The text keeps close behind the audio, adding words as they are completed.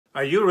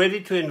Are you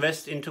ready to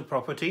invest into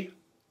property?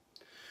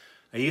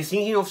 Are you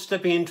thinking of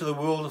stepping into the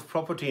world of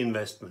property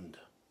investment?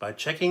 By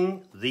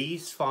checking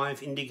these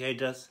 5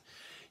 indicators,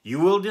 you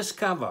will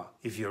discover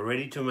if you're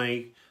ready to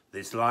make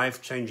this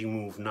life-changing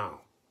move now.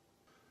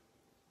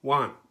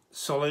 1.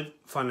 Solid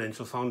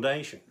financial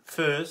foundation.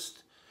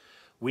 First,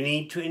 we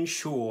need to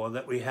ensure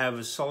that we have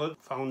a solid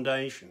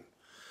foundation,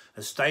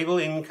 a stable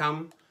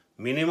income,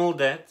 minimal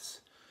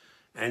debts,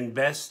 and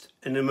best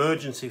an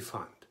emergency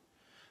fund.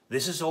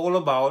 This is all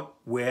about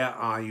where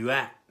are you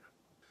at.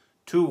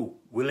 2.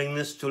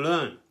 Willingness to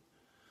learn.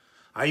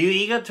 Are you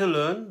eager to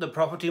learn? The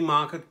property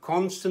market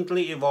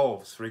constantly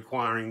evolves,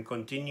 requiring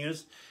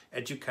continuous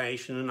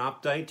education and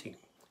updating.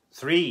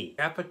 3.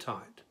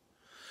 Appetite.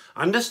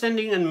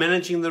 Understanding and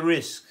managing the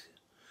risk.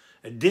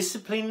 A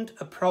disciplined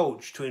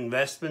approach to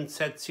investment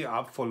sets you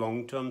up for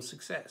long-term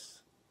success.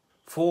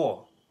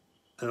 4.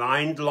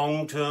 Aligned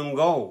long-term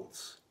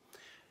goals.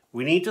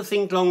 We need to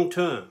think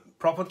long-term.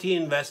 Property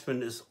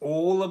investment is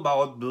all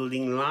about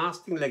building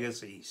lasting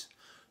legacies,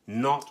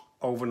 not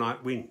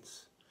overnight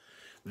wins.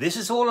 This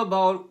is all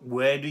about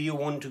where do you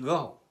want to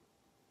go.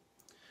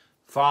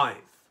 5.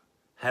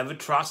 Have a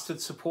trusted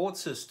support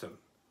system.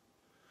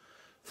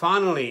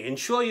 Finally,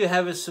 ensure you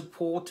have a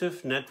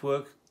supportive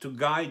network to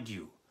guide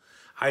you.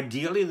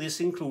 Ideally, this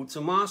includes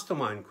a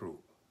mastermind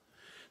group.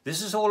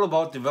 This is all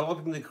about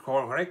developing the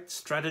correct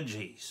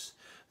strategies,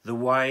 the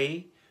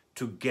way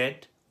to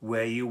get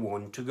where you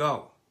want to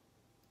go.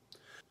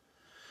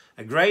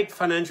 A great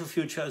financial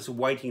future is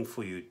waiting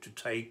for you to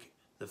take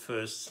the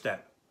first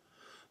step.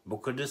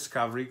 Book a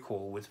discovery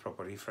call with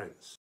Property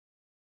Friends.